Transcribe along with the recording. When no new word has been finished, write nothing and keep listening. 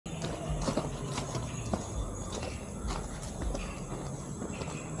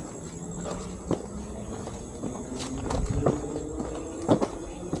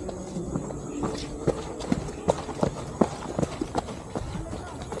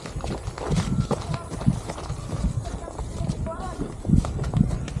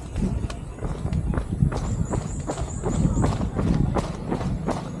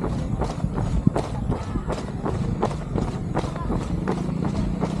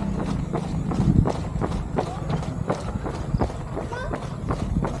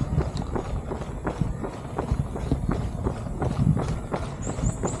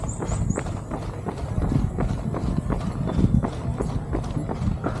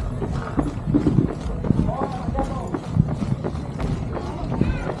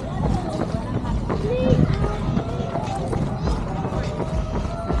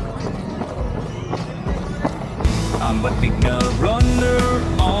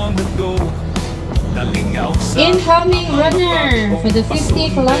Incoming runner for the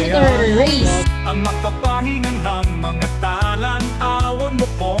 50-kilometer race. Ang makapahingan ng mga talan-awon mo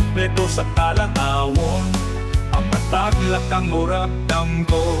kompleto sa talan-awon. Ang mataglak ang murakdam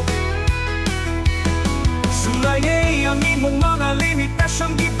ko. Sulayay ang imong mga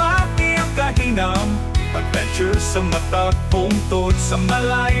limitasyong gibati ang kahinam. Adventure sa matagpungtod sa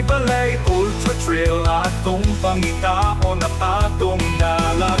Malaybalay Ultra Trail. Atong pangitaon na atong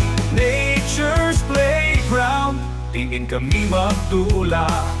dalag. Nature's playground, tingin kami magdula.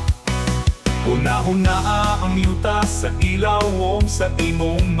 Una-una ang yuta sa ilawom sa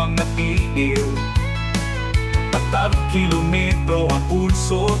imong mga tiil. Patag kilometro ang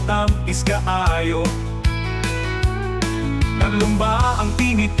pulso, tampis kaayo. Nalumba ang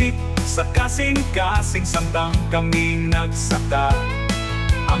tinitik sa kasing-kasing samtang kami nagsaka.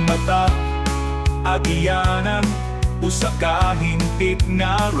 Ang mata, agiyanan, usa ka hintip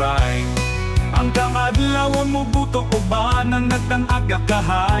nga rhyme. Ang kamadlawon mo buto o ba nang nagtang-aga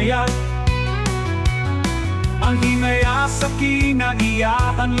kahayag. Ang hinaya sa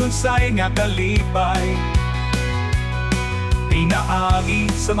kinaiyahan lunsay nga kalipay. Pinaagi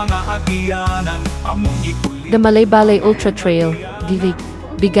sa mga agiyanan among ikulit. The Malaybalay Ultra Trail, DILIC,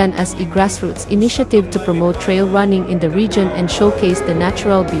 began as a grassroots initiative to promote trail running in the region and showcase the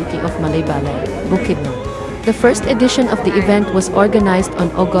natural beauty of Malaybalay, Bukidnon. The first edition of the event was organized on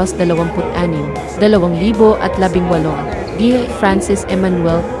August 26, 2018 via Francis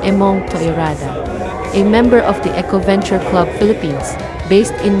Emmanuel, Emong, Toyhorada, a member of the Eco Venture Club Philippines,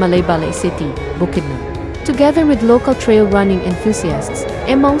 based in Malaybalay City, Bukidnon. Together with local trail running enthusiasts,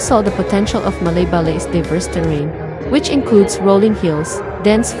 Emong saw the potential of Malaybalay's diverse terrain, which includes rolling hills,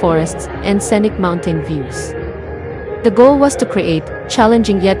 dense forests, and scenic mountain views. The goal was to create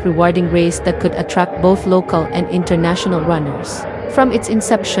challenging yet rewarding race that could attract both local and international runners. From its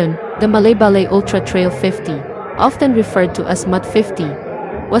inception, the Malaybalay Ultra Trail 50, often referred to as MUT 50,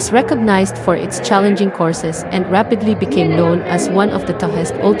 was recognized for its challenging courses and rapidly became known as one of the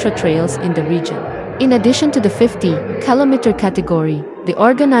toughest ultra trails in the region. In addition to the 50-kilometer category, the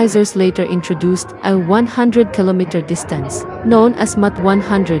organizers later introduced a 100-kilometer distance, known as MUT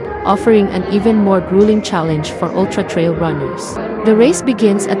 100, offering an even more grueling challenge for ultra trail runners. The race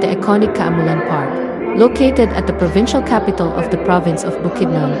begins at the iconic Kaamulan Park, located at the Provincial Capitol of the Province of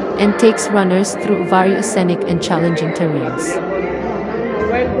Bukidnon, and takes runners through various scenic and challenging terrains.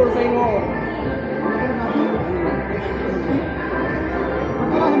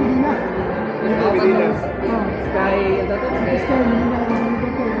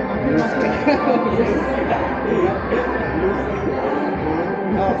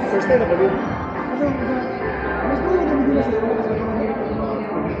 First time na ba yun?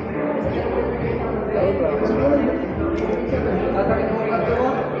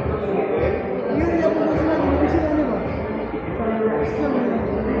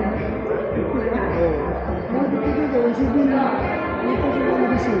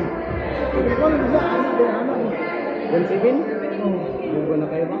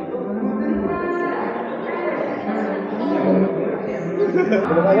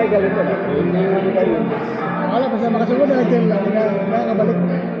 Kumagay galit ka. Wala pa siya makasunod na trail lang. Nakakabalik.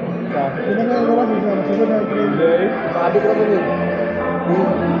 Hindi na gawa siya makasunod na trail. Sabi ko naman yun.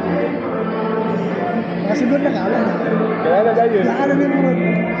 Makasunod na kala. Kaya na dahil yun. Saan na yun mo?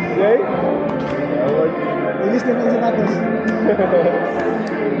 Yay? Ilis na yung sapatos.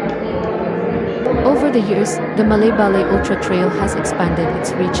 Over the years, the Malaybalay Ultra Trail has expanded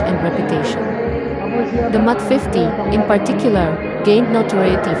its reach and reputation. The MUT 50, in particular, gained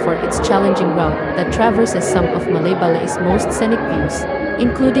notoriety for its challenging route that traverses some of Malaybalay's most scenic views,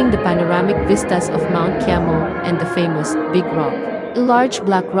 including the panoramic vistas of Mount Kiamo and the famous Big Rock, a large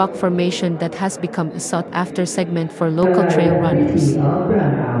black rock formation that has become a sought-after segment for local trail runners.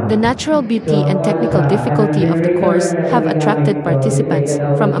 The natural beauty and technical difficulty of the course have attracted participants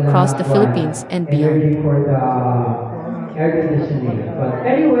from across the Philippines and beyond.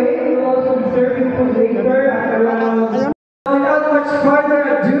 Anyway, we will also be serving food later. Without much further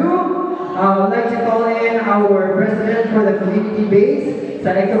ado, I would like to call in our president for the community base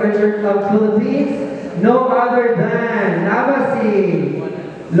sa Eco Venture Club Philippines, no other than Nabasi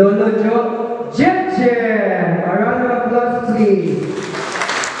Lolo Jeje. A round of applause, please.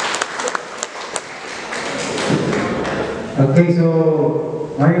 Okay, so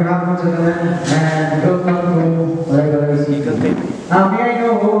morning, gentlemen, and welcome to Malaybalay City. May I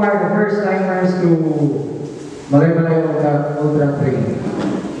know who are the first timers to Malaybalay Ultra Trail?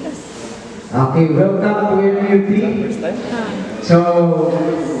 Okay, welcome to MUT. So,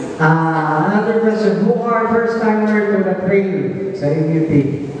 another question, who are first timer to the trail sa MUT?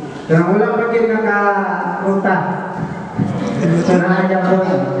 Pero wala pa din nakapunta. So, nakanya ko.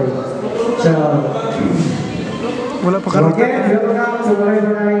 So, Wala pa so again, welcome to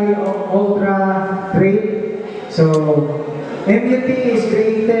Malaybalay Ultra Trail. So, MUT is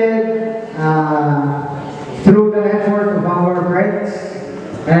created through the effort of our friends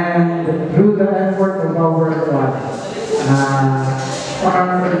and through the effort of our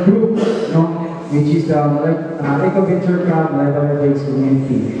group, no, which is the Kilometer Malaybalay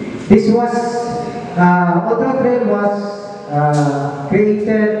community. This was Ultra Trail was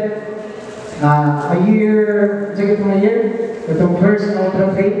created a year, itong first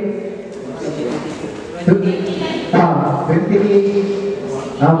Ultra Trail.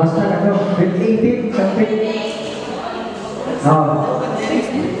 2018 something.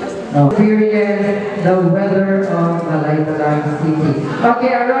 Experience the weather of Malaybalay City.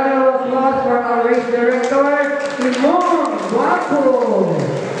 Okay, a round of applause for our race director, Emong. Guapo!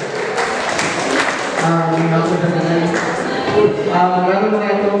 Lalo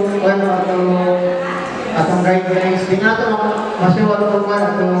mga itong guidelines, di nga ito masyawal ko man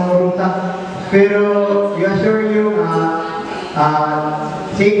itong ruta. Pero, we assure you,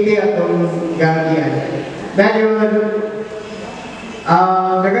 safety atong gagian. Dahil,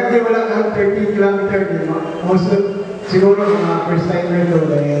 nagandi wala kang 30 kilometer din. Siguro mga first timer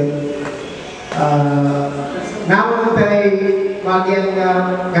ito dahil naman tayo magian na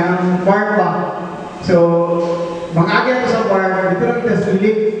ganang park ba. So, mag-agyan ko sa park, dito lang kita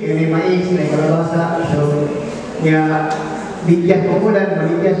silip, yung may mais, may kalabasa. So, bigyan ko ulan,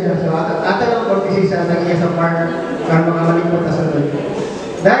 maligyan siya. So, ato lang po kasi sa nagyan sa park para makamalimpot na sa doon.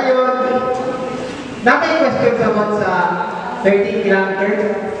 Dahil, natin question about sa 13 kilometer.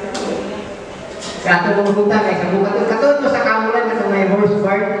 Kato mong buta, kaya sa buka. Katulad mo sa Kaamulan na may horse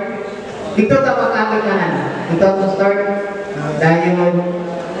park. Dito ito mag-agay kanan. Dito ito start. Dahil,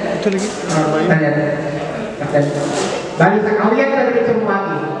 bali sa kahuyan na rin sa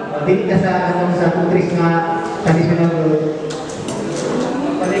bumagi. Dili ka sa tutris nga traditional road.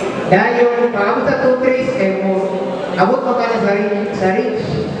 Dahil pag-abot sa tutris, abot mo ka na sa reach.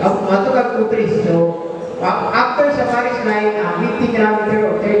 Mato ka tutris. So, after sa Paris line, 50 km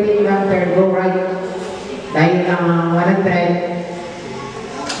or 30 km, go right. Dahil ang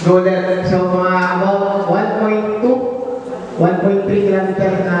 100, go left. So, mga about 1.3 km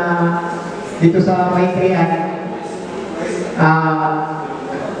na dito sa Maitrean.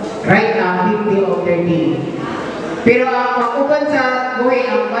 Right na 50 o 30. Pero ang upan sa buhay,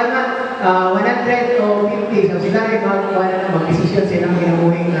 ang 100 o 50. So sila rin mag-desisyon silang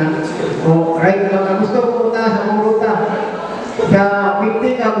ginabuhin na right na gusto ko punta sa mong ruta. Sa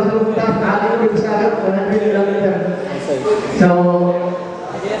 50 ka gusto ko punta sa akin dito sa 100 km. So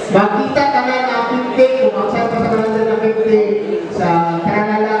magkita ka na 50 kung magsaya pa sa 150 sa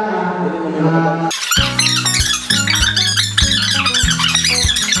Canada.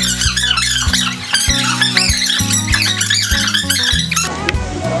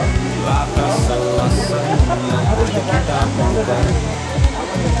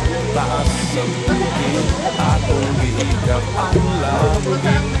 Taas sa bukid, atong gihigap ang lamig.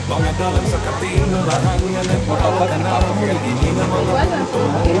 Mga dalang sa katinulahan nga nagpapaganaw. Hindi na mga puto,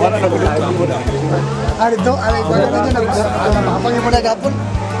 para nagulagam mo na. Dito, alay ko na dito, nakapangin mo na gapon.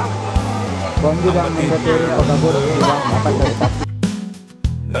 Kung hindi lang mag-hotel, pag-abot,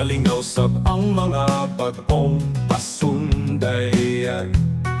 Nalingaw sab ang mga bagong pasundayan.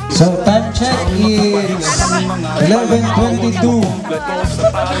 So time check is 11:22.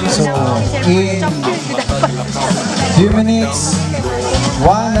 So in few minutes,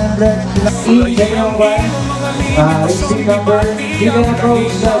 100 kilometers. Receipt number, given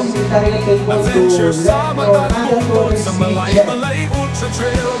approach the military table to left or mandatory speed check. Ultra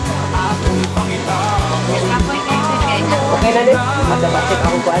Trail, atong pangitao. Okay na din, magdabakit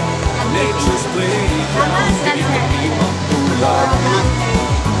ako ba? Nature's playground, iba-ibang tulad.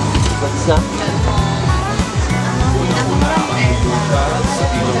 What's na?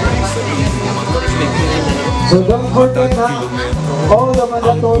 So don't forget all the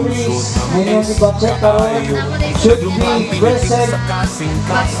mandatories na inyong iba-check karon should be present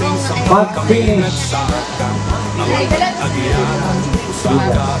mag-finish.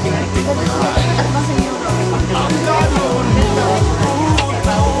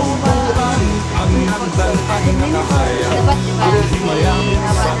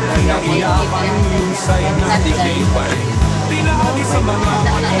 Tinagi sa mga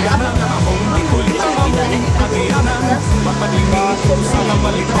pagkayanan, akong ikulit ang among kagiyanan. Mapaningin ko sa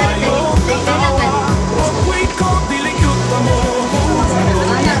namalit tayo, katawan. Wait ko, dilikot pa mo.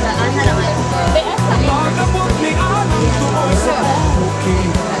 Pagkabot ni anong tuoy sa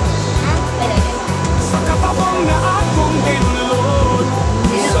bukid.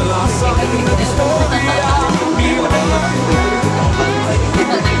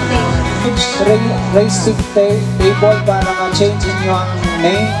 place to table para ma-change inyo ang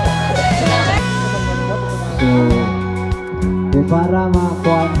name. So, para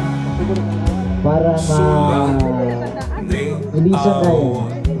ma-kuan, para ma-ilisan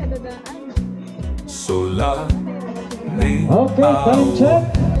tayo. Okay, time check.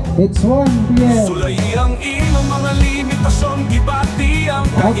 It's 1 p.m. Sulay ang iyong mga limitasyon, gibati ang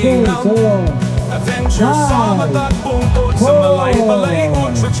kainam. Adventure sa matagpungkod sa Malaybalay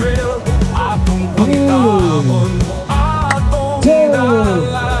Ultra Trail. Atong pangitaon, atong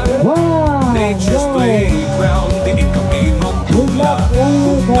inalan. Nature's playground, di kami magtula.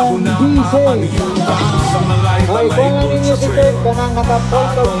 Una-una ang yuta sa Malaybalay Ultra Trail.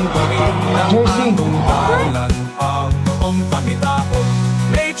 Atong pangitaon, atong dalan ang pangitaon.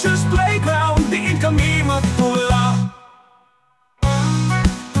 Nature's playground, di kami magtula.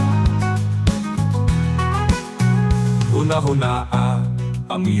 Una-hunaa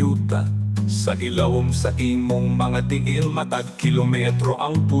ang yuta sa ilawom sa imong mga tiil. Matag kilometro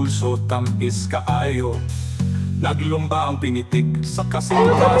ang pulso, tampis kaayo. Naglumba ang pinitik sa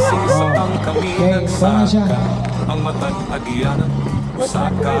kasing-kasing sa ang kami nagsaka. Ang matag agyanan,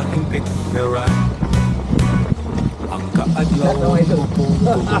 usaka himpit meran. Ang kaadlaw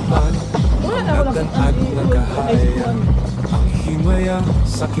puputupan, naganag nagahaya. Ang himaya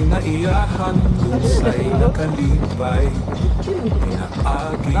sa kinaiyahan, lusay nakalipay.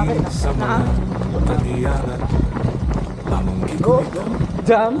 Pinaagi sa mga kaniyanan. Among gigulito,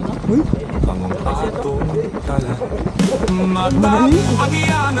 among atong talan. Matag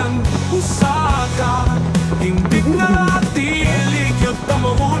agyanan, usaka, himbig na tilig yung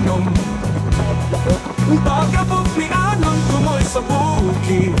tamuhunom. Pagkabog ni anang tumoy sa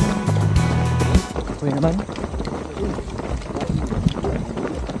bukid. Uy naman.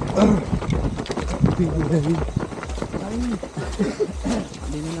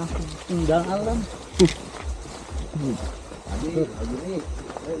 Hindi na ako tinggang alam.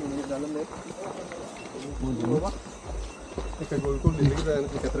 Ikagol ko, dili kita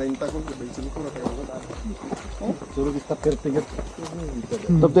ika-30 ko, ika-25 ko na kayo. Suruh kita top 30 kita.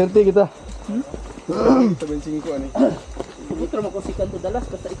 Top 30 kita. Top 25 ani. Butro makosikan to dalas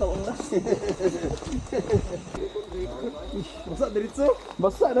basta ikaw ang last. Basa diretso.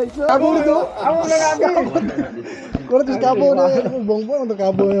 Basa na ito. Kabo nito. Amo na gabi. Kung ito kabo na bongbong untuk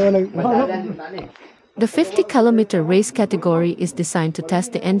kabo na. The 50-kilometer race category is designed to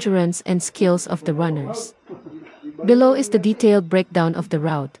test the endurance and skills of the runners. Below is the detailed breakdown of the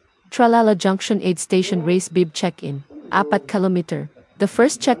route. Tralala Junction Aid Station Race Bib Check-in, 4 kilometer. The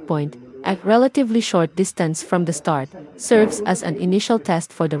first checkpoint, at relatively short distance from the start, serves as an initial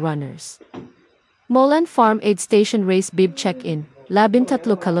test for the runners. Molan Farm Aid Station Race Bib Check-in,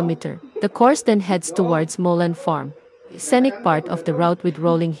 13 kilometer. The course then heads towards Molan Farm, a scenic part of the route with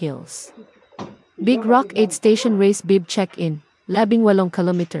rolling hills. Big Rock Aid Station Race Bib Check-in, 18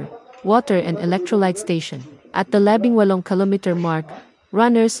 kilometer. Water and electrolyte station. At the 18 kilometer mark,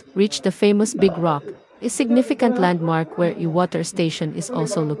 runners reach the famous Big Rock, a significant landmark where a water station is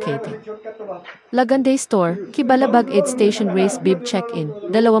also located. Laganday Store, Kibalabag Aid Station Race Bib Check-in,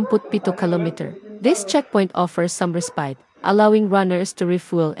 27 kilometer. This checkpoint offers some respite, allowing runners to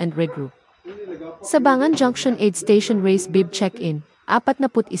refuel and regroup. Sabangan Junction Aid Station Race Bib Check-in,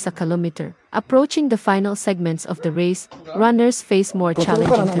 41 kilometer. Approaching the final segments of the race, runners face more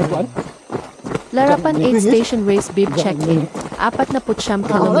challenging terrain. Larapan Aid Station Race Bib Check-in, 49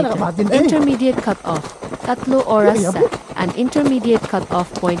 kilometer. Intermediate cut-off, 3 oras set. An intermediate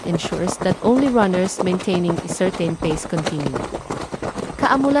cut-off point ensures that only runners maintaining a certain pace continue.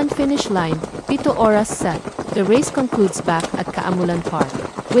 Kaamulan finish line, 7 oras set. The race concludes back at Kaamulan Park,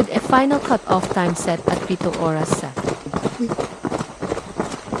 with a final cut-off time set at 7 oras set.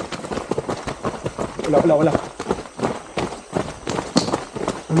 Wala. Wala na.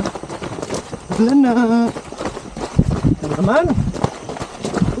 Naman.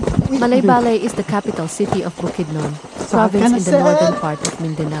 Malaybalay is the capital city of Bukidnon, province in the northern part of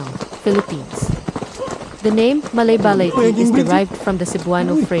Mindanao, Philippines. The name Malaybalay is derived from the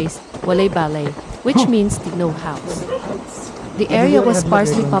Cebuano phrase, Malaybalay, which means the no house. The area was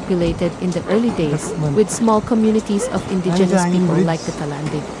sparsely populated in the early days, with small communities of indigenous people like the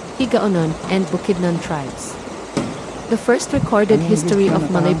Talandig, Higaonon, and Bukidnon tribes. The first recorded history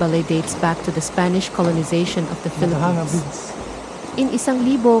of Malaybalay dates back to the Spanish colonization of the Philippines. In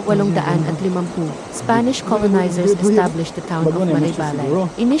 1850, Spanish colonizers established the town of Malaybalay,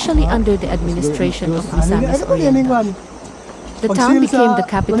 initially under the administration of Misamis Oriental. The town became the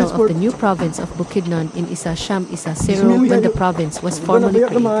capital of the new province of Bukidnon in Isa Siyam Isa 0 when the province was formally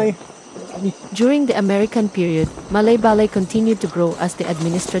created. During the American period, Malaybalay continued to grow as the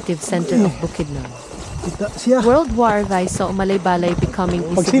administrative center of Bukidnon. World War I saw Malaybalay becoming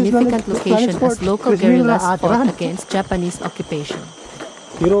a significant location as local guerrillas fought against Japanese occupation.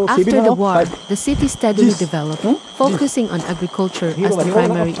 After the war, the city steadily developed, focusing on agriculture as the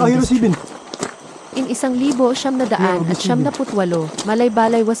primary industry. In 1978,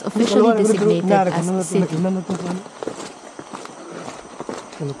 Malaybalay was officially designated as a city.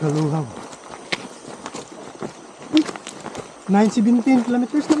 917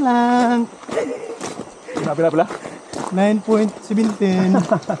 kilometers na lang. Pila? 9.17.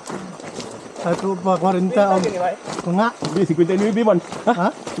 Ato pa 40 ang nga. 59 man. Ha?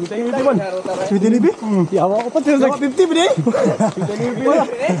 59 man. 59? Yawa ko pa sila. 50 ba di? 59 man.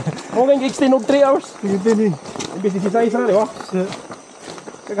 Kung nga extend og 3 hours. 59. Imbes si size na, di ba?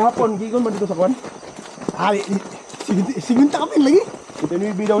 Kagahapon, gigon man dito sa kwan. Ali, sigunta ka pa lagi.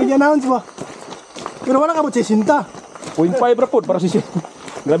 59 daw. Hindi announce ba? Pero wala ka ba sa sinta? 0.5 rapod para si siya.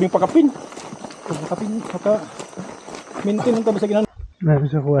 Grabing pakapin. Maintain ang tabi sa ginan. Meron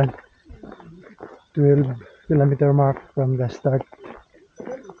sa kuwan. 12 kilometer mark from the start.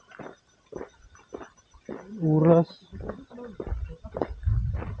 Oras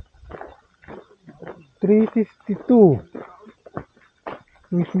 3:52.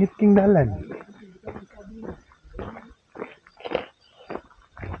 Mismit king dalan.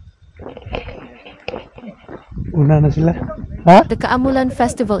 Una na sila. Ha? The Kaamulan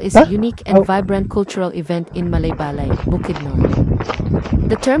Festival is a unique and vibrant cultural event in Malaybalay, Bukidnon.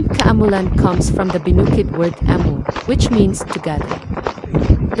 The term Kaamulan comes from the Binukid word Emong, which means together.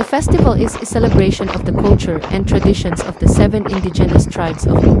 The festival is a celebration of the culture and traditions of the 7 indigenous tribes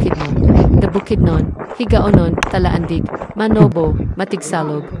of Bukidnon: the Bukidnon, Higaonon, Talaandig, Manobo,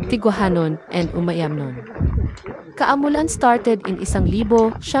 Matigsalog, Tiguahanon, and Umayamnon. Kaamulan started in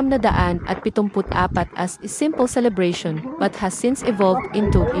 1974 as a simple celebration but has since evolved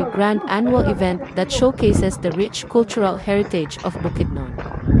into a grand annual event that showcases the rich cultural heritage of Bukidnon.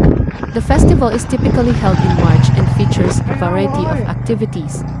 The festival is typically held in March and features a variety of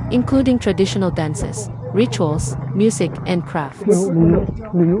activities, including traditional dances, rituals, music, and crafts.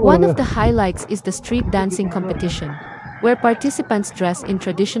 One of the highlights is the street dancing competition, where participants dress in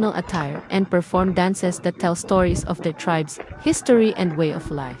traditional attire and perform dances that tell stories of their tribe's history and way of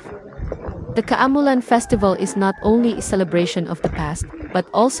life. The Kaamulan Festival is not only a celebration of the past, but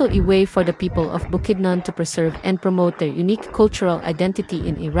also a way for the people of Bukidnon to preserve and promote their unique cultural identity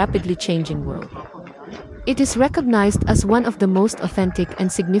in a rapidly changing world. It is recognized as one of the most authentic and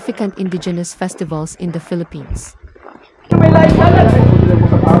significant indigenous festivals in the Philippines.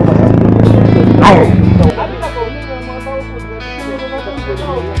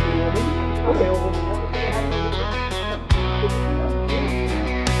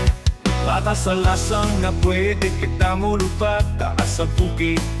 Batas sa lasang nga pwede kita mulupat. Taas sa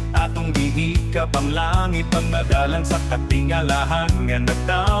bukid atong gihikap ang langit. Ang nadalan sa katingalahan nga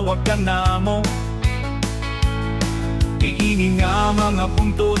nagtawag ka namo. Iini nga mga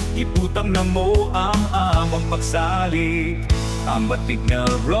puntot, iputang na mo ang amang pagsali. Ang batik na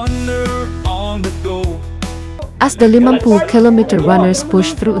runner on the go. As the 50-kilometer runners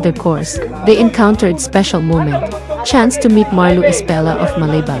pushed through their course, they encountered special moment, chance to meet Marlu Espela of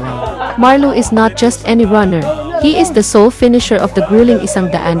Malaybalay. Marlu is not just any runner, he is the sole finisher of the grueling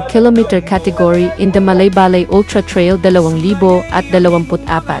 100-kilometer category in the Malaybalay Ultra Trail 2024,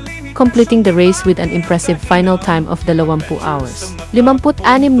 completing the race with an impressive final time of 20 hours, 56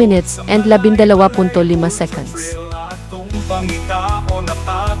 minutes and 12.5 seconds.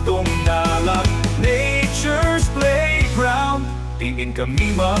 Nature's playground, tingin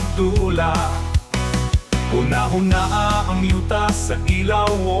kami magdula. Una-una ang yuta sa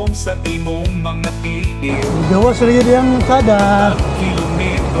ilawong sa imong mga tiil. Gawa sa rin yung kada.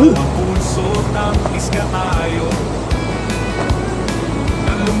 Kilometro ang pulso ng iskaayo.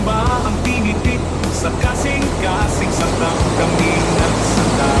 Nalumba ang tinitit sa kasing-kasing sa kami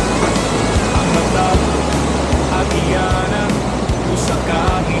nagsakay. Ang matap, agiyanan, usa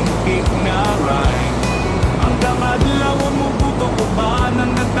ka hingpit na ride. Ang damadlawon mo puto ko ba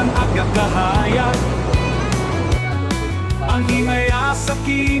nang nagtanag kahayag. Ang himaya sa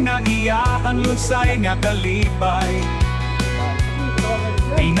kinaiyahan lunsay nga kalipay.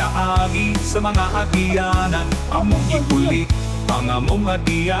 Pinaagi sa mga agiyanan, among ikulik ang among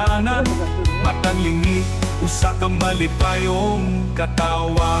agiyanan. Matang lingit, usa kang malipayong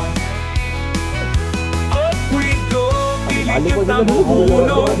katawan. Up we go, piligid na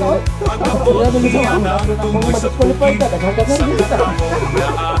muhuno. Pag-abot niya ng tungkol sa bukid. Sa katahong na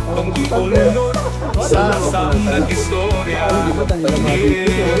atong iulunod. Sa lasang ng istorya.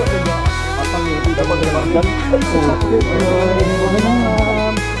 dito pag-markan.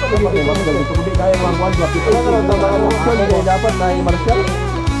 Hindi kaya mga kwan. Dapat na i-markan.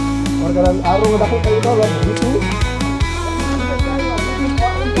 Markan ang araw na ako kayo na.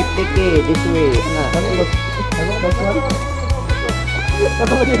 50K this way.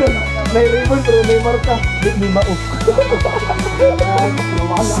 May ribbon pero may marka. May mauk.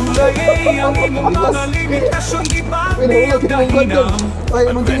 Sulay ang imong mga limitasyon ipagdiyag dahinam.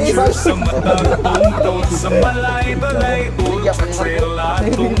 Adventure sa matagong taon sa Malaybalay Ultra Trail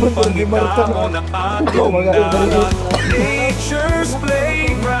atong pangitamo na atong dagat. Nature's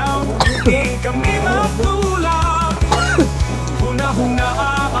playground, di kami matulak. Huna-huna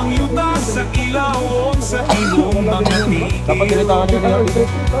ang yuta sa ilawon sa imong mga tigil. Mga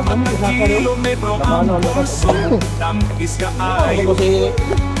kilometro ang puso, tampis ka ay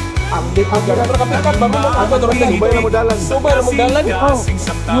Update ang ganda para kapikat ba mo? Ako doon din ubay na mo dalan. Ubay na mo dalan.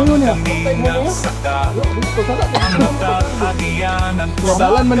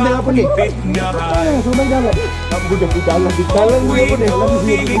 Dalan man din ako ni. Sunay dalan. Ako gud dalan di dalan mo ko ni.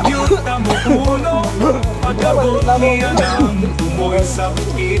 Pagkabukian ang tumoy sa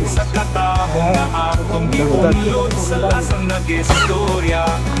bukid sa katahong na akong iulod sa lasang nag-istorya.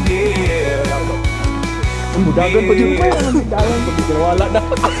 Ang mudagan pa dyan pa yan. Dalan pa dito. Wala na.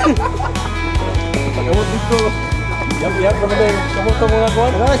 Pagkamot dito. Yap, ano ba yun? Kamot mo nga ko?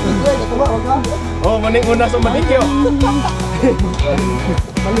 Oh, manik muna sa manik yun.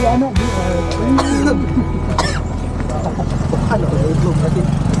 Mali ano? Ano? Itlog natin.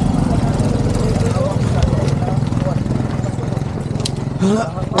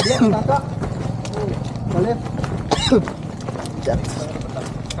 Balik. Chat.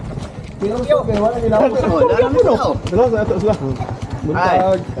 Wala nila ako. Dala sa ato sila.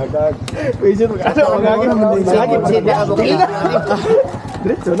 Muntag, dagdag. Pwede mo ka. Lagi pa siya ako.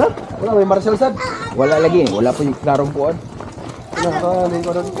 Diretso na. Wala may martial sad. Wala lagi, wala po yung klarong puan.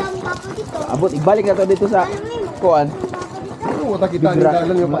 Abot, ibalik na to dito sa kuan. Wala kita ni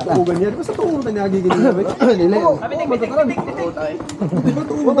dalan yung patugan niya. Basta tuong tanya gigil niya. Nila.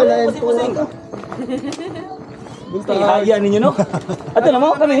 Haya ninyo no? Ato na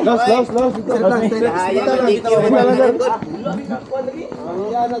mo kami. Last.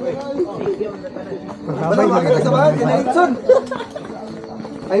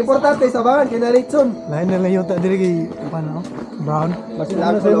 Ay importante sa bahan kay Naritson. Lain na lang yung ta diri kay paano? Brown. Mas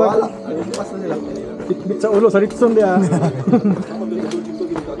lalo sa wala. Pas na sila. Bit sa ulo sa Ritson dia.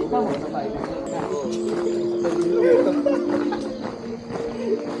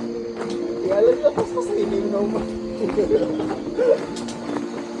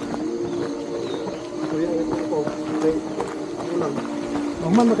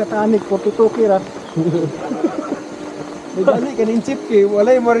 Naman makatanik 42 kira. May dali kanin chip kay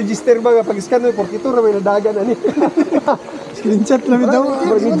wala mo register ba pag scan mo 42 ra may nadagan ani. Screenshot lang daw.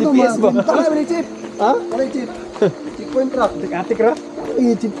 May GPS ba? Wala may chip. Ha? Wala chip. Checkpoint ra. Atik ra.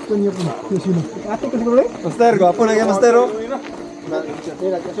 Ay chip ko niyo po. Sino? Atik ko siguro. Master, gwapo na kay Master.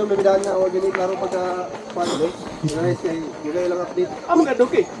 Kasi may bidaan na o ganit klaro pagka paano guys kay gulay lang update. Amo ka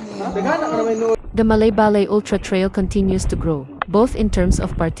doki. Dagana ka naman no. The Malaybalay Ultra Trail continues to grow, both in terms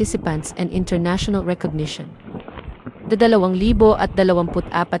of participants and international recognition. The 2024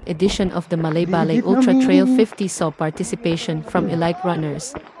 edition of the Malaybalay Ultra Trail 50 saw participation from elite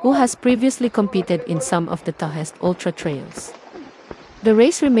runners, who has previously competed in some of the toughest ultra trails. The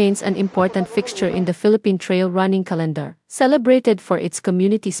race remains an important fixture in the Philippine trail running calendar, celebrated for its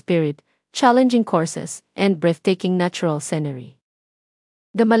community spirit, challenging courses, and breathtaking natural scenery.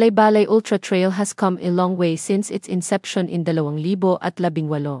 The Malaybalay Ultra Trail has come a long way since its inception in 2018.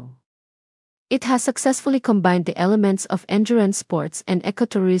 It has successfully combined the elements of endurance sports and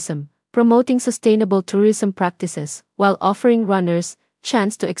ecotourism, promoting sustainable tourism practices while offering runners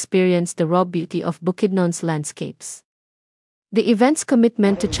chance to experience the raw beauty of Bukidnon's landscapes. The event's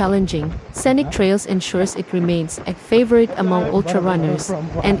commitment to challenging, scenic trails ensures it remains a favorite among ultra runners,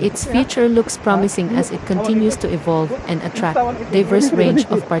 and its future looks promising as it continues to evolve and attract a diverse range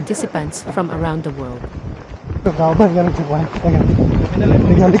of participants from around the world. Kaban ka nagsipuan.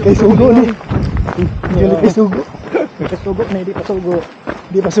 Nagali kay sugo ni. Nagali kay sugo. Sugo na hindi pa sugo.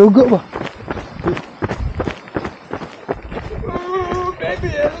 Hindi pa sugo ba?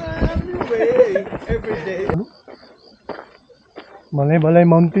 Baby, I love you every day. Malaybalay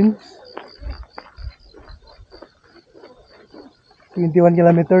Mountains. 21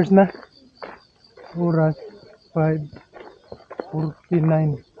 kilometers na. Oras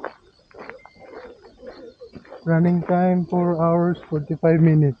 5:49. Running time 4 hours 49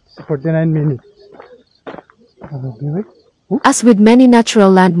 minutes. Ano ba? As with many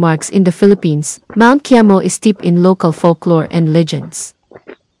natural landmarks in the Philippines, Mount Kiamo is steeped in local folklore and legends.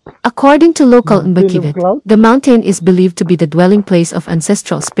 According to local Mbakivit, the mountain is believed to be the dwelling place of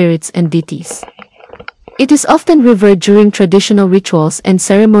ancestral spirits and deities. It is often revered during traditional rituals and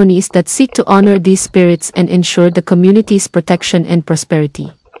ceremonies that seek to honor these spirits and ensure the community's protection and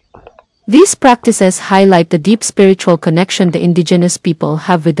prosperity. These practices highlight the deep spiritual connection the indigenous people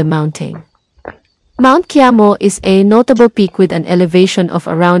have with the mountain. Mount Kiamo is a notable peak with an elevation of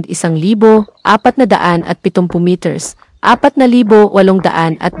around 1,470 meters,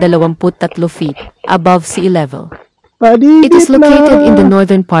 4,823 feet above sea level. It is located in the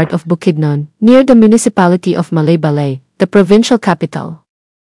northern part of Bukidnon, near the municipality of Malaybalay, the provincial capital.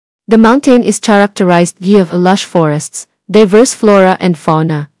 The mountain is characterized by lush forests, diverse flora and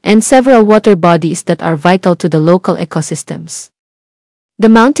fauna, and several water bodies that are vital to the local ecosystems. The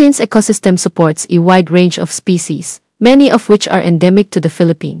mountain's ecosystem supports a wide range of species, many of which are endemic to the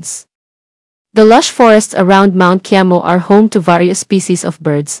Philippines. The lush forests around Mount Kiamo are home to various species of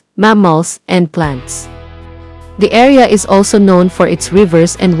birds, mammals, and plants. The area is also known for its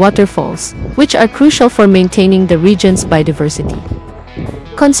rivers and waterfalls, which are crucial for maintaining the region's biodiversity.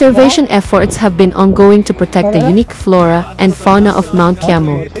 Conservation efforts have been ongoing to protect the unique flora and fauna of Mount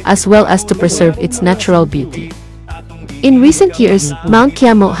Kiamo, as well as to preserve its natural beauty. In recent years, Mount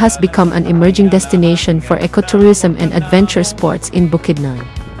Kiamo has become an emerging destination for ecotourism and adventure sports in Bukidnon.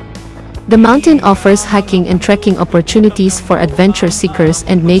 The mountain offers hiking and trekking opportunities for adventure seekers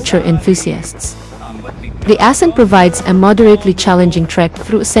and nature enthusiasts. The ascent provides a moderately challenging trek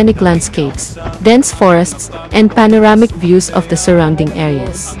through scenic landscapes, dense forests, and panoramic views of the surrounding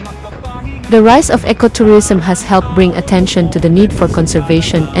areas. The rise of ecotourism has helped bring attention to the need for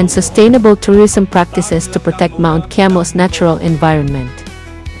conservation and sustainable tourism practices to protect Mount Kiamo's natural environment.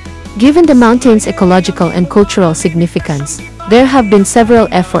 Given the mountain's ecological and cultural significance, there have been several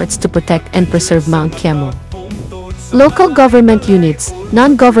efforts to protect and preserve Mount Kiamo. Local government units,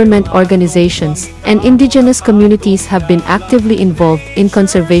 non-government organizations, and indigenous communities have been actively involved in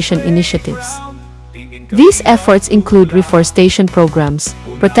conservation initiatives. These efforts include reforestation programs,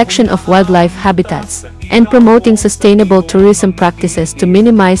 protection of wildlife habitats, and promoting sustainable tourism practices to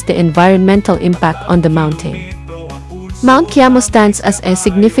minimize the environmental impact on the mountain. Mount Kiamo stands as a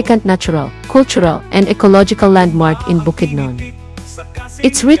significant natural, cultural, and ecological landmark in Bukidnon.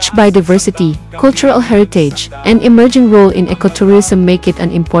 Its rich biodiversity, cultural heritage, and emerging role in ecotourism make it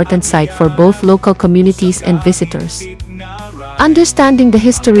an important site for both local communities and visitors. Understanding the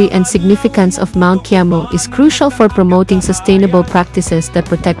history and significance of Mount Kiamo is crucial for promoting sustainable practices that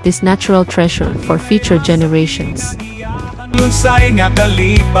protect this natural treasure for future generations.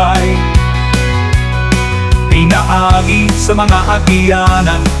 Pinaagi sa mga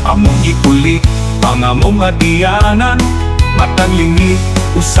hadianan, among ikulik, mga mong hadianan, matanglingi,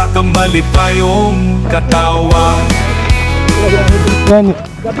 usa kang malipayong katawan. Gani.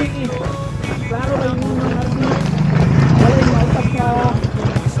 Gabi klaro kayo ng wala yung mautas na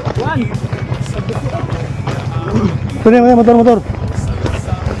one. Pwede mo motor.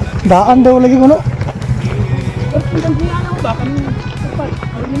 Daan daw lagi ko no. Ang ginanaw ba kami?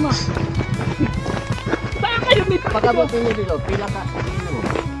 Ano ni ma? Pagkabot ninyo dito, pila ka?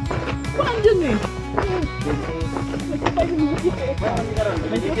 Paan dyan eh? Nagkapay yung musik eh.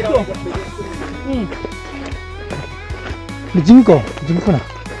 Bijing ko na.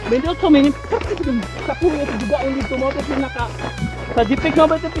 Medyo ito, may kapuya sa juga yung dito mo. Pinaka, sa jipik mo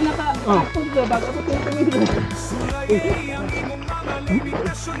ba ito pinaka? Bago ito tumingin.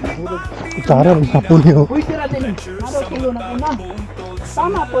 Utara, ang sapon niyo. Uy, sira din eh. Naraw tulo ng una.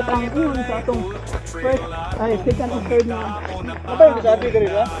 Tama po ang yun sa itong first, second and third na. Apa yung sabi ka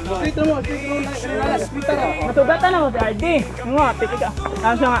rin ha? Street mo na street na. Matugatan na mo si RD. Yung nga, tika.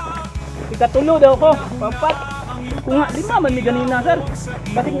 Ano siya nga? Ikatulo daw ko. Pampat. Kung nga, lima man may ganina sir.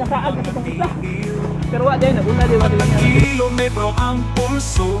 Batik nga saag sa itong isa. Pero wala din, naguna din wala din. Kilometro ang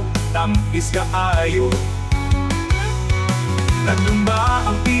pulso, tampis ka ayo. Nagdumba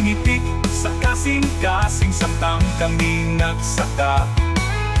ang pinitik sa kasing-kasing sa tangkang nagsaka.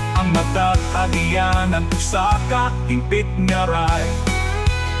 Ang matahadianan pusaka, himpit nga ray.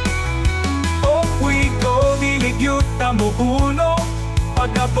 Opoy ko niligyot tamuhuno,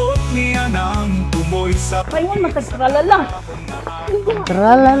 pag-abot niya ng tumoy sa Payon, matagtralala.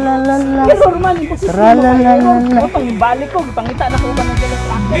 Tralalala. Pero man, imposible mo. Tralalala. Pangibalik ko, pangita na ko ba ng jealous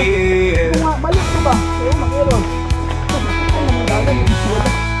factor. Kung nga, balik ko ba? Pero mag-error.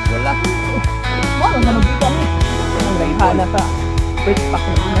 Wala. Wala na nabita ni. Ang rayhana sa first pack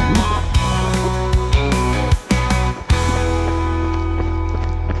na una.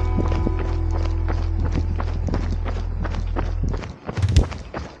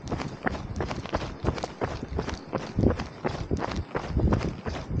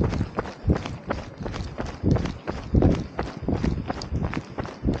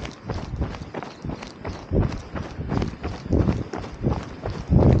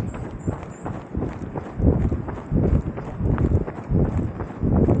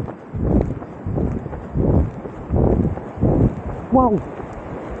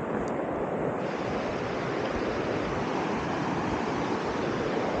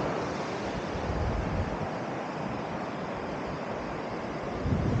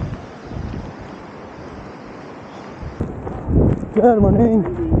 Good morning.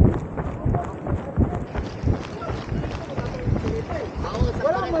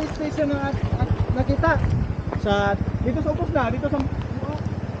 Walang may station na nakita. Sa dito sa upos na, dito sa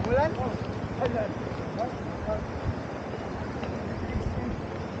Mulan? Ayan.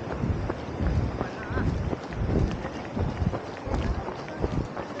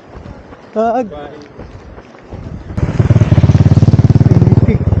 Tag.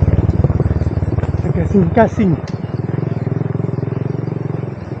 Kasing-kasing.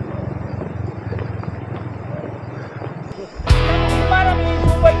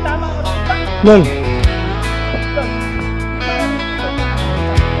 Lol.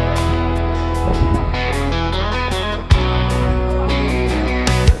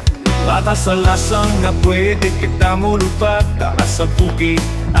 Bata sa lasang na pwede kita mulupat. Taas sa bukid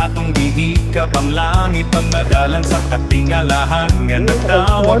atong gihikap ang langit. Pangadalan sa katingalahan nga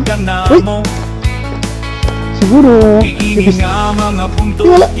nagtawag ka na mo. Siguro Iini nga mga punto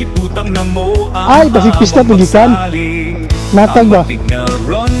iputang na mo ang ay basig pista tugikan. Natag ba? na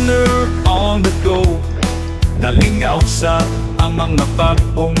runner on the go. Nalingaw sa ang mga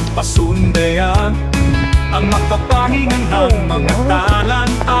bagong pasundayan. Ang makapahingan ng mga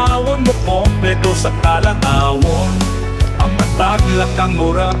talan-awon mo kompleto sa talang-awon. Ang mataglakang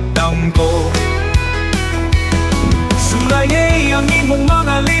muratang ko. Sulayay ang imong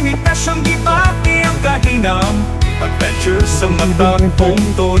mga limitasyong gibati ang kahinam. Adventure sa matag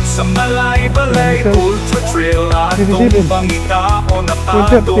pungtod sa Malaybalay Ultra Trail. Atong pangitaon at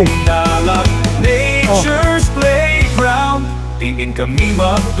atong dalag. Nature's playground, tingin kami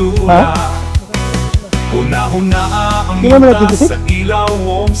magdula. Una-una ang yuta sa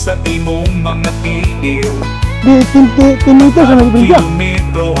ilawom sa imong mga tiil. Di tinito sa nagbilga.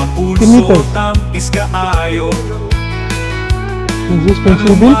 Kilometro ang pulso, tampis kaayo.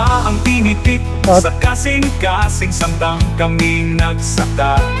 Responsible. Ang tinitik sa kasing-kasing sandang kami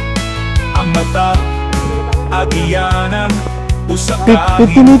nagsaka. Ang mata, agiyanan, usa ka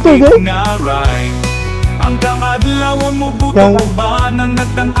hitik na rhyme. Ang kamadlawon mo buto ba nang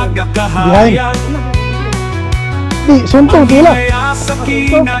nagtanaga kahayan. Di, suntong tila. Kaya sa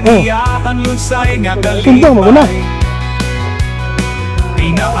kinagiyatan lunsay nga Suntong mo na.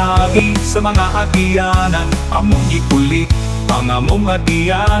 Pinaagi sa mga agiyanan, among ikulik, pangamong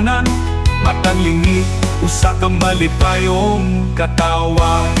agiyanan. Matanglingi, usa kang malipayong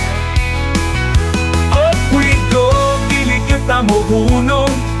katawa. Up we go, dili kita mo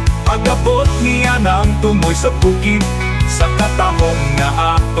hunong. Pag-abot niya ng tumoy sa bukid, sa katahong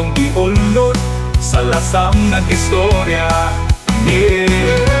na atong giulod, sa lasang nag-istorya.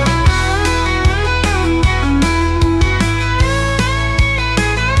 Yeah.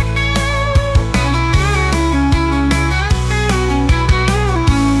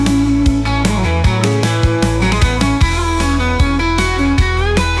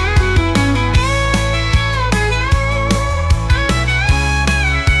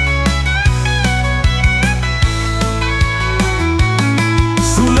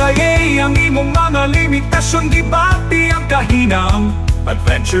 Sulayay ang imong mga limitasyon, gibati ang kahinam.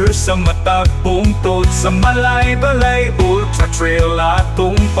 Adventure sa matag pungtod sa Malaybalay Ultra Trail.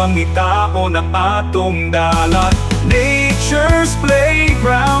 Atong pangitaon ang atong dalat. Nature's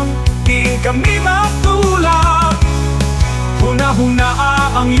playground, di kami matulak. Huna-huna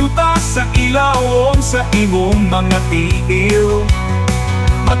ang yuta sa ilawom sa imong mga tiil.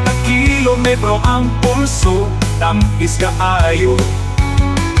 Matag kilometro ang pulso, tampis kaayo.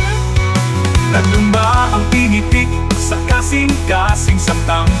 Nagdumba ang tinitik sa kasing-kasing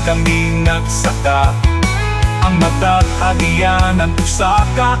samtang kami nagsaka. Ang mata't agiyanan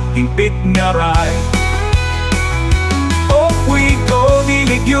usaka, himpit nga ray. Oh, we go,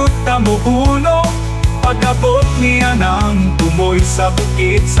 diligyot tamo uno. Pag-abot niya ng tumoy sa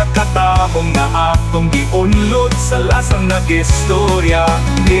bukid, sa katahong na atong giunlod, sa lasang nag-istorya.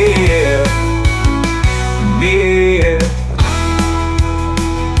 Yeah, yeah.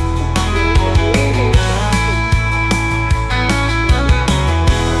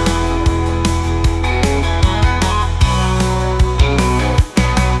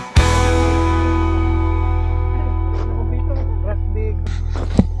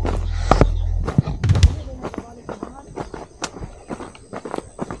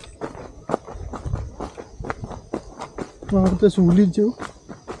 Mga kita sulit siya.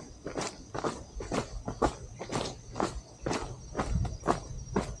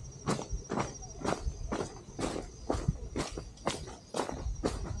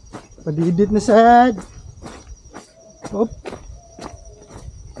 Padidit na sad. Hop.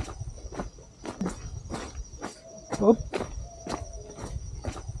 Hop.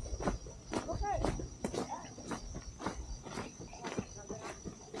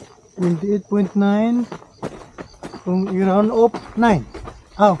 28.9. Kung i-round off 9.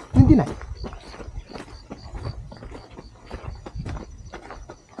 Oh, 29.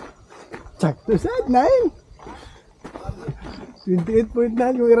 Check to side 9. 28.9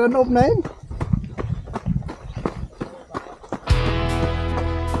 kung i-round off 9.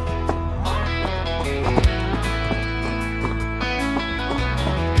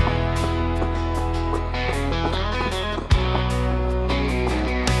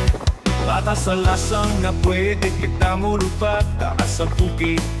 Sa lasang nga pwede kita mulupat, taas sa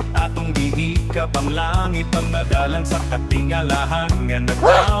bukid atong gihika pang langit ang nadalan sa katingalahan nga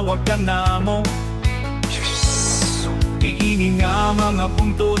nagtawag ka namo. Iini nga mga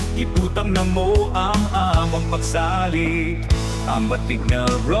buntot, iputang na mo ang amang pagsali. Ang batig na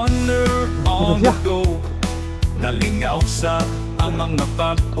runner on the go, nalingaw sa ang mga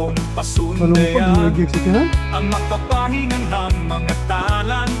pagpong pasundayan. Ang makapahingan ng mga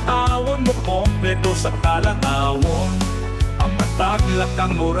talan-awon mo kompleto sa talang-awon. Ang mataglak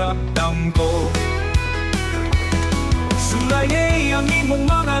ang murakdam ko. Sulayay ang imong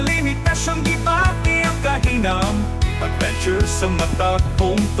mga limitasyong gibati ang kahinam. Adventure sa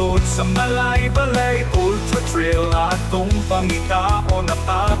matagpong tod sa Malaybalay Ultra Trail. Atong pangitaon at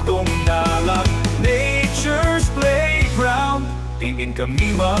atong dalag. Nature's playground, tingin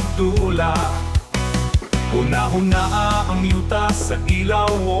kami magtula. Una-una ang yuta sa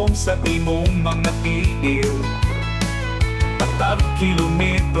ilawom sa imong mga tiil. Patag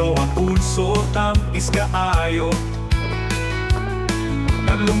kilometro ang pulso, tampis kaayo.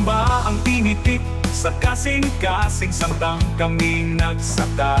 Naglumba ang tinitik sa kasing-kasing samtang kami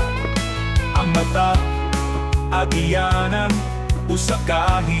nagsaka. Ang mata, agianan, usa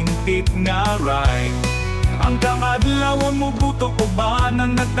ka hintip nga ride. Ang kamadlawon mo buto ko ba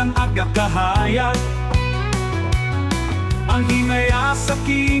nang nagtanaga kahayag. Ang hinaya sa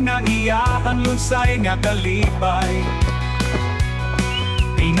kinaiyahan lunsay nga kalipay.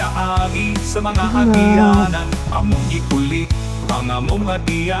 Pinaagi sa mga agianan, among ikulik ang among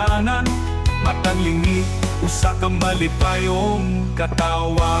agianan. Matang lingi, usa kang malipayong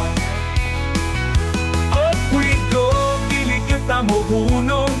katawa. Up we go, dili kita mo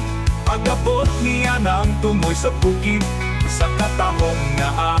hunong. Pag-abot niya ng tumoy sa bukid, sa katahong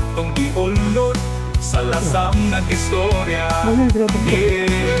na atong giulod, sa lasang nag-istorya.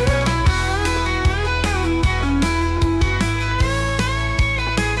 Yeah.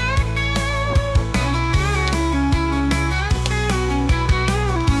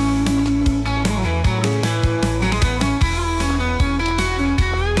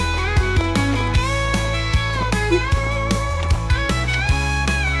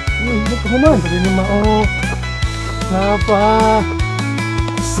 Kuman, pwede ni Mao. Napa.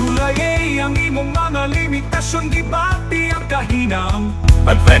 Sulayay ang imong mga limitasyon, gibati ang kahinam.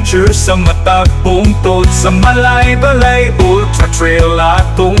 Adventure sa matagpong tod sa Malaybalay Ultra Trail.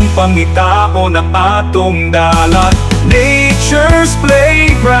 Atong pangitaon ang atong dalat. Nature's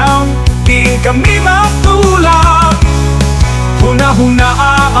playground, di kami matulak. Huna-huna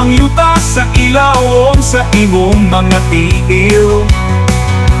ang yuta sa ilawom sa imong mga tiil.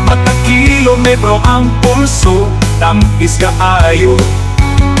 Matag kilometro ang pulso, tampis kaayo.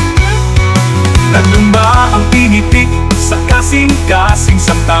 Naglumba ang tinitik sa kasing-kasing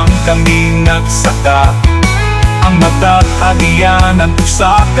samtang kami nagsaka. Ang mata't agianan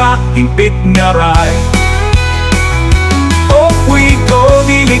usaka, hingpit nga ray. Oh, we go,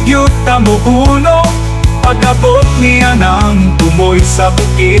 diligyot tamo uno. Pag-abot niya ng tumoy sa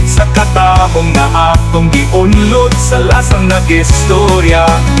bukid, sa katahong na atong giunlod, sa lasang nag-istorya.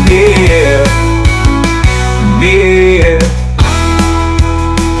 Yeah, yeah.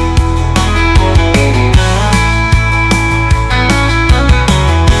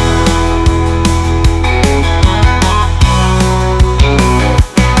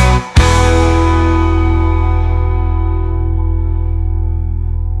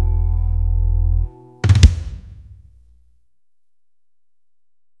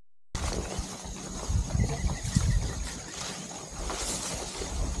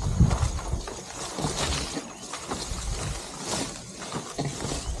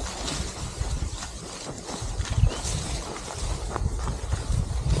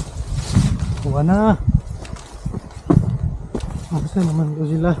 Kuha na. Masa naman ko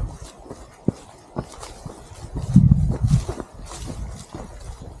sila.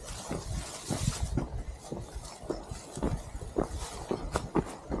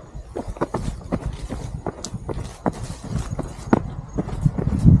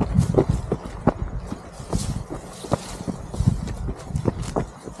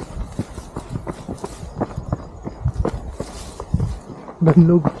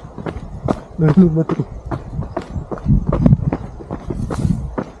 Banlog. Nalog ba ito?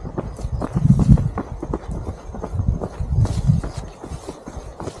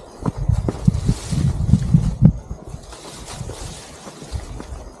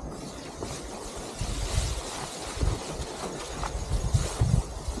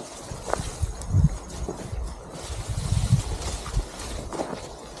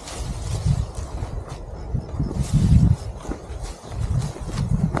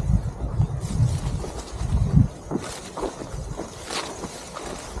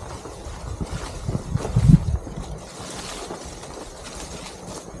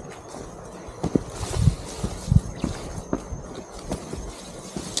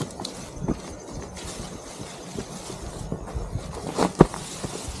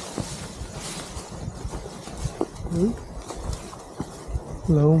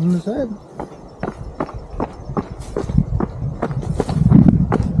 Lawang na saan?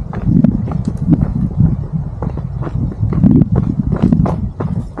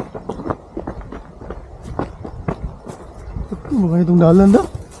 Baka itong dalan daw?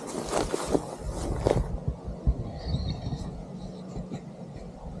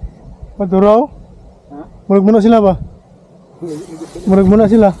 Paturaw? Murag muna sila ba? Murag muna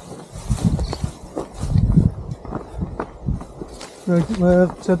sila.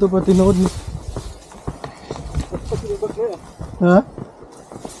 Satu pa tinood ni. Ha?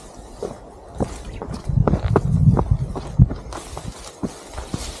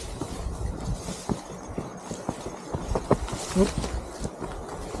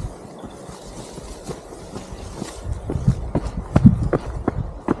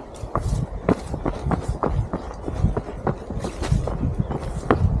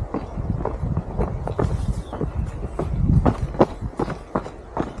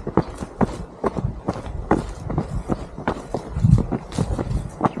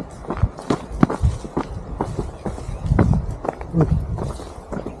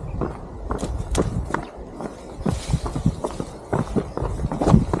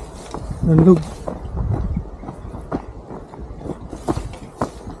 Nandog.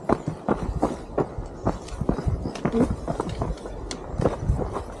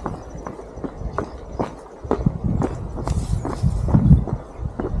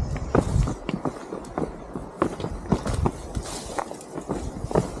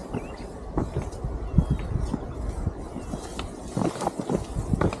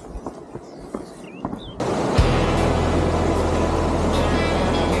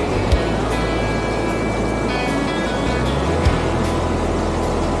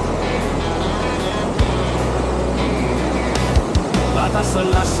 Sa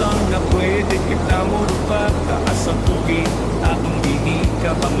lasang na pwede kita mo rupat taas ang tubig atong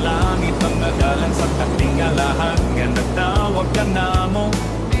dinika pang langit ang nagalan sa katingalahan nga nagtawag ka na mo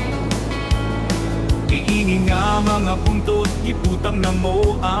iini nga mga puntot iputang na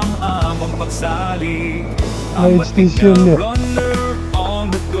mo ang amang pagsali ang mating na runner on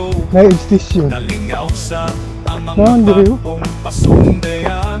the go nalingaw sa ang mga papong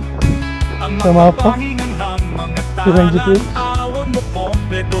pasundayan ang mga pahinganhang mga talang mo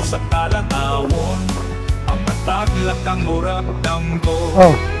kompleto sa kalangawon ang mataglak ang murag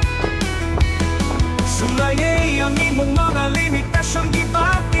damgo sulayay ang imong mga limitasyong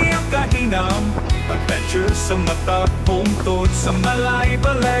gibati ang kahinam adventure sa matagpong tod sa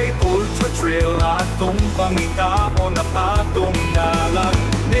Malaybalay Ultra Trail atong pangitaon na patong nalang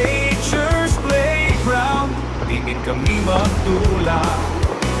nature's playground tingin kami magtulak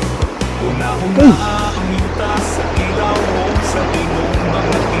una-una ang yuta sa ilaw mo sa tinong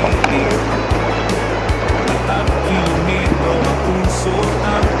mga titir Matag kilometro ang punso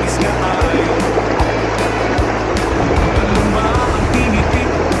ang iskaayo Kaluma ang tinitik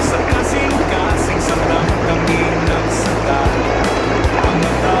sa kasing-kasing sa damdamin ng sata Ang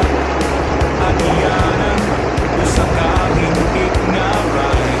mata at iyanan o sa kahintik na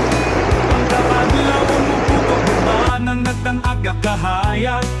ride Ang kapadlawon mo putok ng nagtang-aga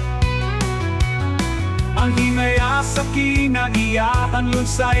kahayag Ang hingaya sa kinaiyakan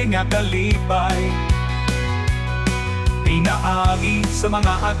lunsay nga kalipay Pinaagi sa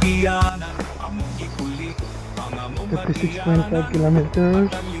mga agianan Among ikulik, ang among 56.5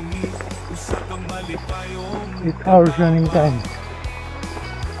 kilometers 8 hours running time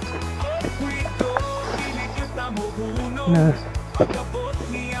na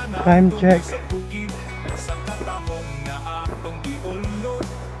time check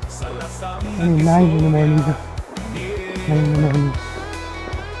 9 in the morning. 9 in the morning.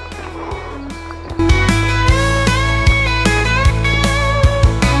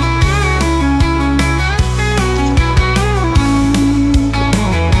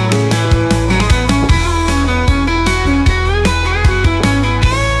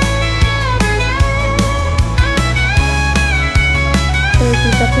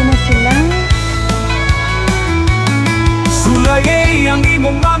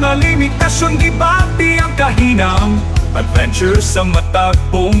 mga limitasyon ibati ang kahinang adventure sa matag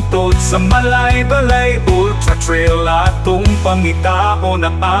pungtod sa Malaybalay Ultra Trail atong pangitao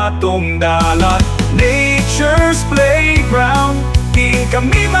na atong dalat. Nature's playground, di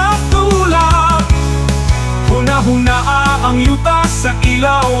kami matulak. Huna-hunaa ang yuta sa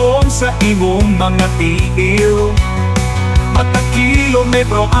ilawom sa imong mga tiil. Matag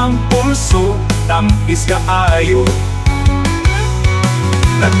kilometro ang pulso, tampis kaayo.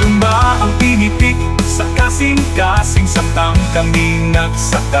 Naglumba ang pinitik sa kasing-kasing samtang kami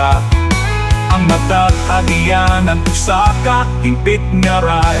nagsaka. Ang mataghagian ng pusaka, hingpit nga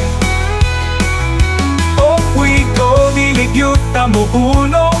ray. Okwi ko diligyot tamo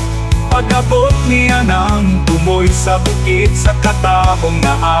uno, pag-abot niya ng tumoy sa bukid sa katahong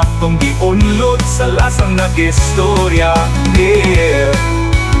na atong giunlod sa lasang nag-istorya. Near,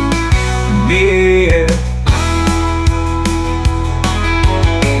 near.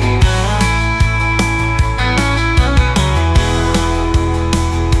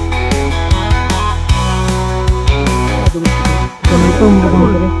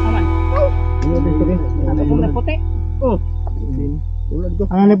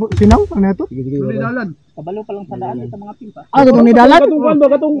 Ano po sinaw? Ano ito? Kabalo pa lang sa daan sa mga pimpa. Ah, katong ni dalat?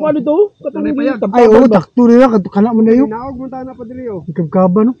 Katong kuan dito. Katong Ay, oo, takto nila kana mo na yo. Naog mo tayo na padiri oh.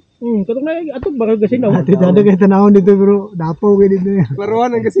 Ikabkaba no. Katong na atong baka gasinaw. Ate dada kay tanawon dito bro. Dapaw kay dito.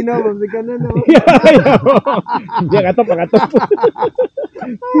 Laruan ang gasinaw, mabigyan na. Diyan atop, atop.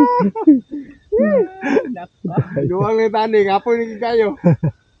 Duwang ni tani, kapoy ni kayo.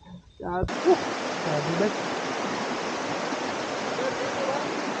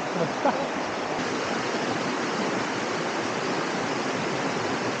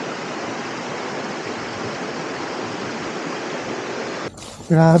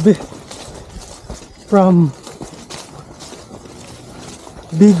 Grabe. From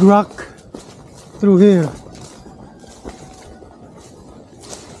Big Rock through here.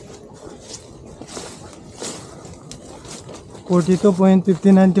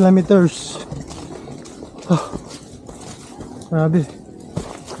 .59 kilometers. Oh, grabe.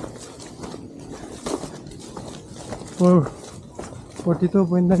 For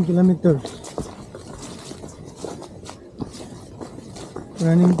 42.9 kilometers.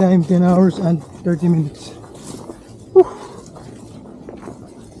 Running time 10 hours and 30 minutes.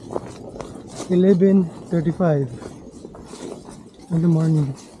 11:35 in the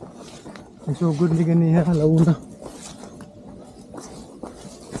morning. And so good ni ganiya alauna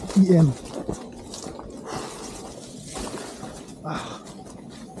PM.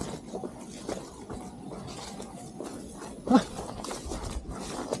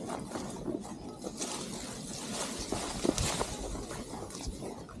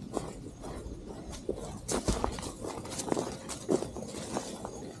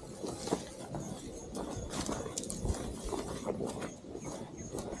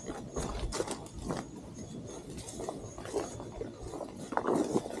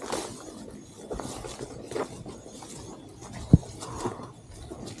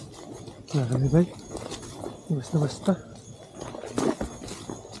 Malaybalay, basta-basta.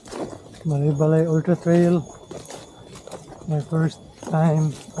 Malaybalay Ultra Trail, my first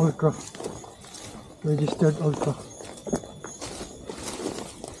time ultra, registered ultra.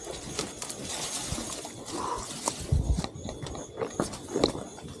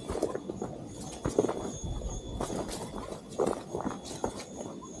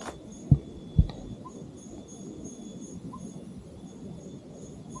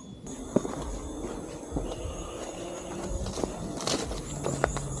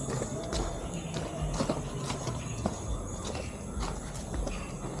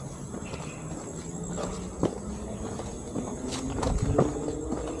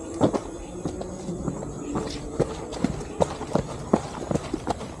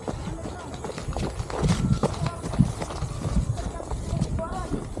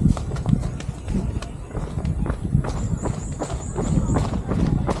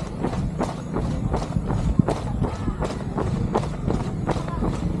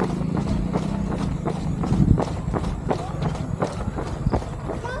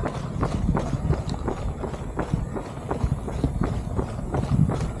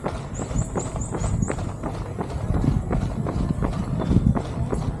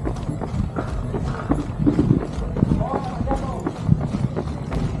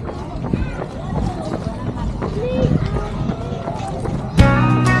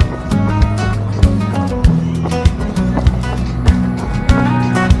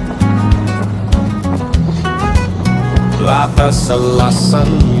 Nakasalasan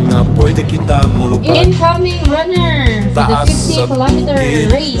na pwede kita mulupad. Incoming runner for the Taas 50-kilometer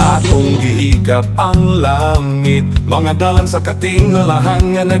race. Atong gihigap ang langit. Mga dalan sa katingalahan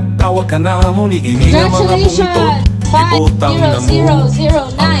nga nagtawag ka na mo ni ini nga mga buntod. Ibutang na mo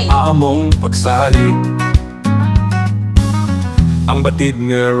 50009. ang among pagsali. Ang batid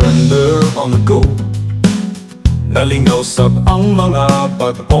nga runner on the go. Nalingaw sab ang mga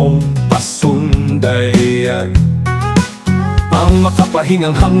bagong pasundayan. Ang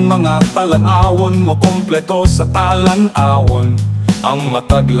makapahinganghang mga talanawon mo kompleto sa talanawon. Ang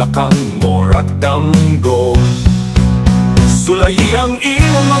mataglakang mo ratanggo. Sulayi ang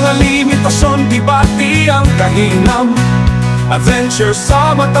iyong mga limitasyon, dibati ang kahinam. Adventure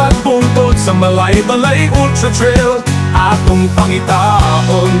sa matag buntod sa Malaybalay Ultra Trail. Atong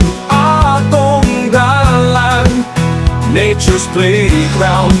pangitaon, atong dalan. Nature's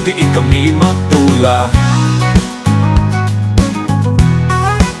playground, di kami magtula.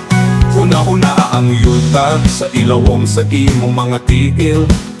 Una-una ang yutag sa ilawom sa imong mga tiil.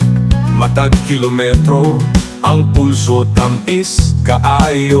 Matag kilometro, ang pulso tamis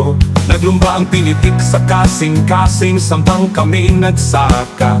kaayo. Naglumba ang pinitik sa kasing-kasing, samtang kami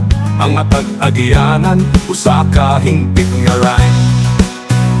nagsaka. Ang atag agyanan, usaka hingpit nga rhyme.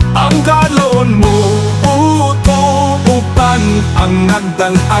 Ang galon mo, upan ang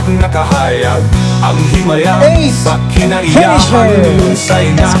nagdanag nakahayag. Ang himaya sa kinaiyahan, say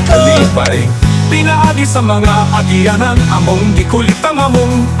nakalipay. Pinaagi sa mga agyanan, among gikulit ang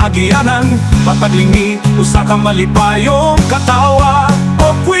among agyanan. Mataglingi, usaka malipayong katawa.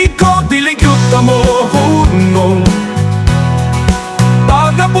 Opwi ko, diligyot mo hunong.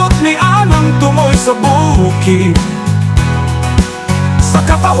 Pagabot ni anang tumoy sa bukid, sa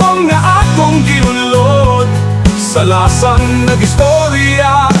katawang nga akong giunlod, sa lasang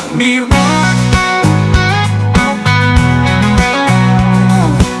nag-istorya ni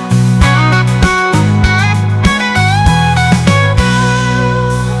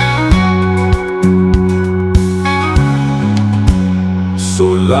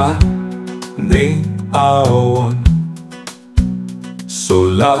Sula ni awon,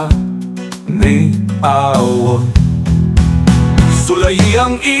 sula ni awon. Sulayi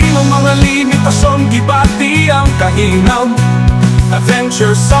ang iyong mga limitasyon, gibati ang kahinam.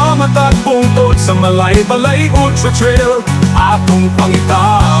 Adventure sa matag buntod sa Malaybalay Ultra Trail. Atong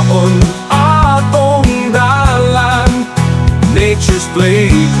pangitaon, atong dalan. Nature's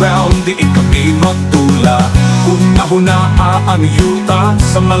playground, di kami magtula. Una-una ang yuta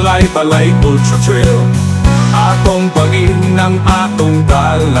sa Malaybalay Ultra Trail. Atong pagin ng atong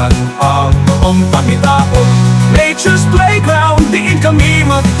dalan, ang pangitaon. Nature's playground, di kami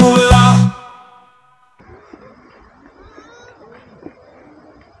magtula.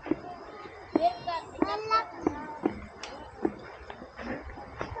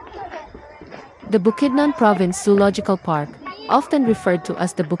 The Bukidnon Province Zoological Park, often referred to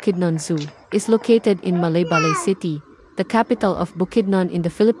as the Bukidnon Zoo, is located in Malaybalay City, the capital of Bukidnon in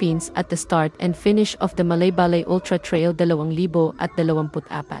the Philippines, at the start and finish of the Malaybalay Ultra Trail 2024.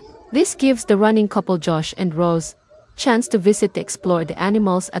 This gives the running couple Josh and Rose chance to visit to explore the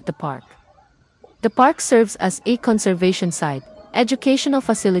animals at the park. The park serves as a conservation site, educational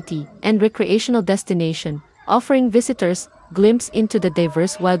facility, and recreational destination, offering visitors glimpse into the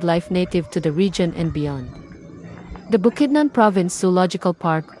diverse wildlife native to the region and beyond. The Bukidnon Province Zoological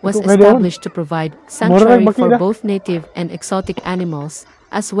Park was established to provide sanctuary for both native and exotic animals,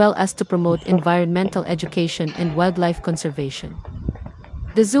 as well as to promote environmental education and wildlife conservation.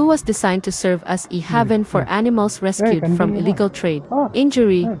 The zoo was designed to serve as a haven for animals rescued from illegal trade,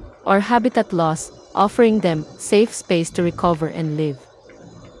 injury, or habitat loss, offering them safe space to recover and live.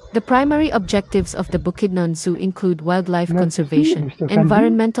 The primary objectives of the Bukidnon Zoo include wildlife conservation,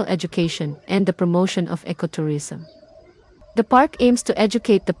 environmental education, and the promotion of ecotourism. The park aims to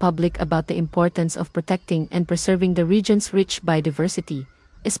educate the public about the importance of protecting and preserving the region's rich biodiversity,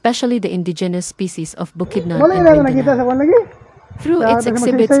 especially the indigenous species of Bukidnon and Mindanao. Through its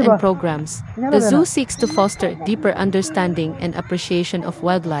exhibits and programs, the zoo seeks to foster deeper understanding and appreciation of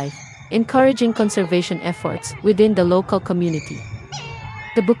wildlife, encouraging conservation efforts within the local community.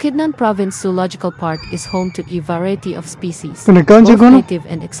 The Bukidnon Province Zoological Park is home to a variety of species, both native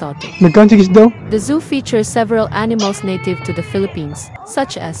and exotic. The zoo features several animals native to the Philippines,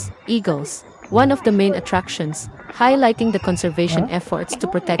 such as eagles, one of the main attractions, highlighting the conservation efforts to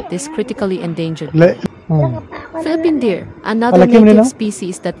protect this critically endangered bird. Philippine deer, another native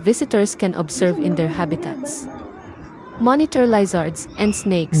species that visitors can observe in their habitats. Monitor lizards and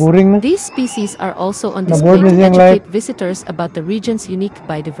snakes. These species are also on display to educate visitors about the region's unique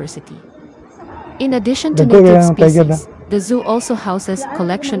biodiversity. In addition to Dagko native kaya ang tiger species, the zoo also houses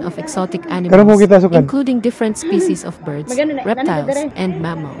collection of exotic Pero mo animals, kita sukan. including different species of birds, reptiles, and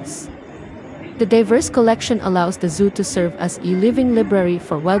mammals. The diverse collection allows the zoo to serve as a living library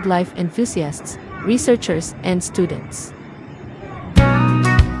for wildlife enthusiasts, researchers, and students.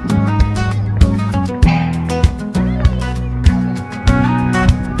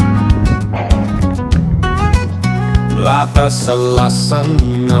 Latas sa lasan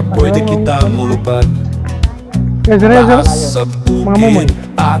na pwede kita mulupad. Lahat sa bukid,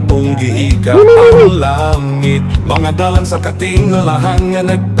 atong gihiga ang langit. Mga dalan sa katingalahan nga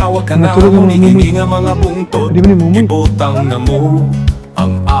nagtawag ka na mo, nihingi nga mga bungtod. Ibutang na mo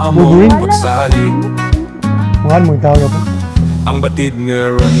ang among pagsali. Mahal mo yung tawag ako. Ang batid nga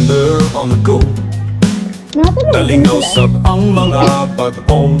runner on the go. Nalingaw sa ang mga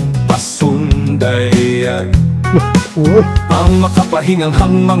pag-ong pasundayan. Ang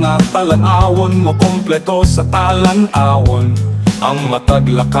makapahinganghang mga talanawon mo kompleto sa talanawon. Ang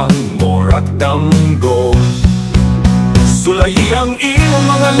mataglakang morat danggo. Sulayi ang iyong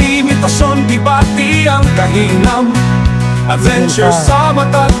mga limitasyon, di bati ang kahinam. Adventure sa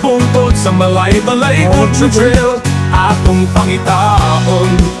matag bungtod sa Malaybalay Ultra Trail. Atong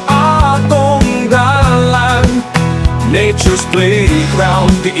pangitaon, atong dalan. Nature's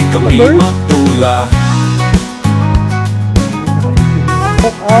playground, di kami matula.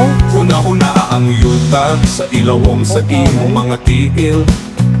 Una-una ang yutag sa ilawom sa imong mga tiil.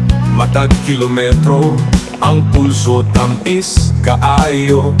 Matag kilometro, ang pulso tamis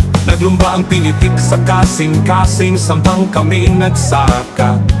kaayo. Naglumba ang pinitik sa kasing-kasing, samtang kami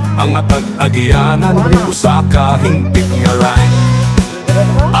nagsaka. Ang matag agyanan, usaka hingpit nga ride.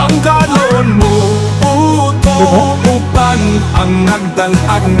 Ang galon mo, upan ang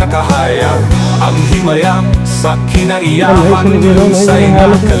nagdanag nakahayag. Ang himayang sa kinaiyahan lunsay nga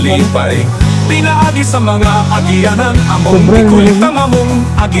kalipay. Pinaagi sa mga agyanan, among ikulit ang among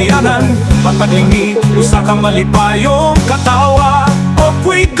agyanan. Pataglingi, usa kang malipayong katawa. Up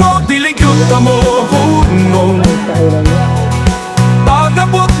we go, diligyot ka mo hunong.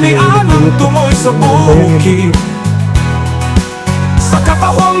 Pagabot ni anong tumoy sa bukid, sa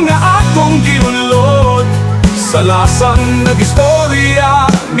katawang nga akong giunlod, sa lasang nag-istorya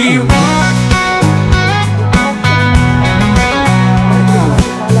ni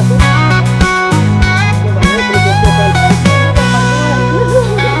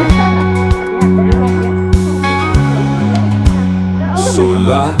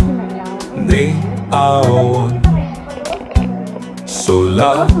Sula ni awon,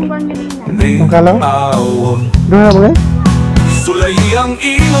 sula ni awon. Doon na ba kayo? Sulayi ang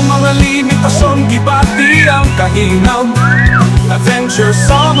iyong mga limitasyon, gibati ang kahinam. Adventure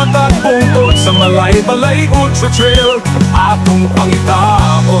sa matag bungtod sa Malaybalay Ultra Trail. Atong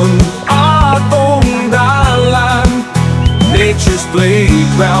pangitaon, atong dalan. Nature's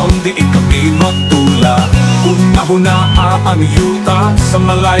playground, di kami magtula. Una-una ang yuta sa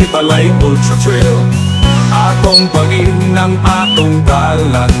Malaybalay Ultra Trail. Atong pagin ng atong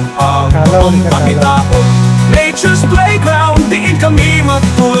dalan, atong pangitaon. Nature's playground, di kami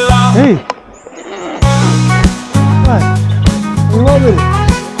magtula. Hey!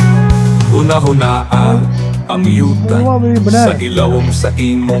 Una-hunaan ang yuta sa ilawom sa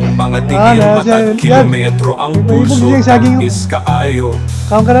imong mga tingin. Matag kilometro ang pulso, tangis kaayo.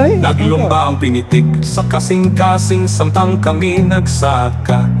 Naglumba ang pinitik sa kasing-kasing, samtang kami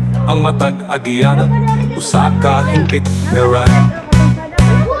nagsaka. Ang matag agyanan, usaka hingpit meran.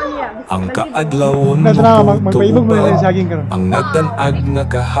 Ang kaadlawon magtutuba, ang nagdanag na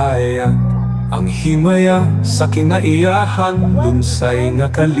kahaya. Ang himaya sa kinaiyahan, lunsay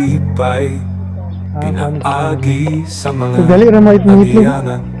nga kalipay. Pinaagi sa mga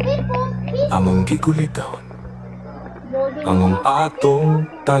agyanan, among gikulitaon, among atong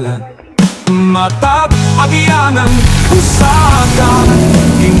talan. Matag agyanan, usaka,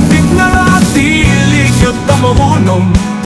 hingpit na ratili, yot na mahunong.